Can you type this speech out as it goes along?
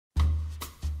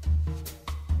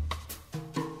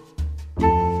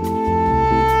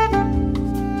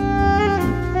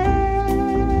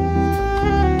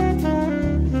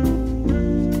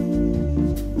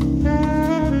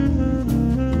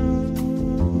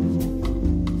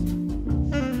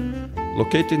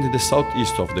Located in the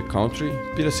southeast of the country,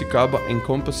 Piracicaba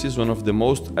encompasses one of the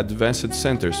most advanced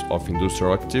centers of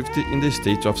industrial activity in the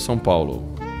state of São Paulo.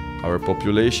 Our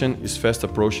population is fast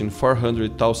approaching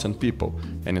 400,000 people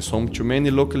and is home to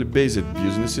many locally based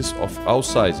businesses of all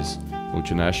sizes,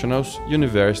 multinationals,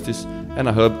 universities, and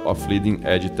a hub of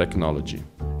leading-edge technology.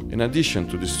 In addition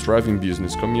to this thriving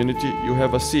business community, you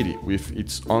have a city with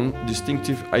its own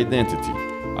distinctive identity,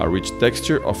 a rich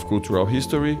texture of cultural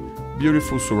history,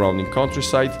 beautiful surrounding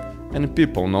countryside, and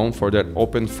people known for their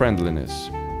open friendliness.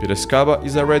 Piracicaba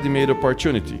is a ready-made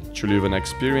opportunity to live an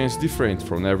experience different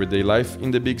from everyday life in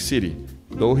the big city,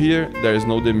 though here there is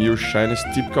no demure shyness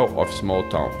typical of small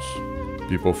towns.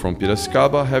 People from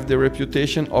Piracicaba have the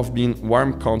reputation of being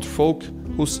warm country folk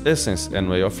whose essence and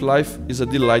way of life is a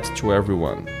delight to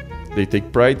everyone. They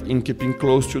take pride in keeping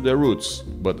close to their roots,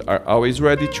 but are always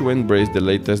ready to embrace the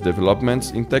latest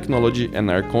developments in technology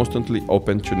and are constantly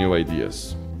open to new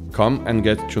ideas. Come and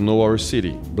get to know our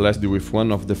city, blessed with one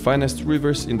of the finest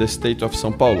rivers in the state of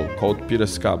São Paulo, called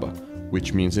Piracicaba,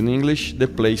 which means in English, the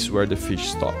place where the fish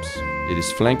stops. It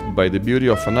is flanked by the beauty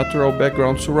of a natural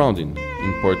background surrounding,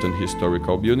 important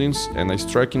historical buildings, and a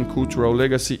striking cultural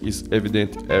legacy is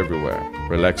evident everywhere.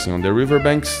 Relaxing on the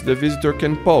riverbanks, the visitor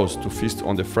can pause to feast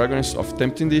on the fragrance of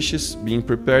tempting dishes being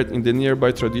prepared in the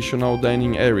nearby traditional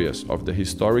dining areas of the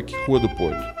historic Rua do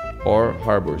Porto, or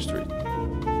Harbor Street.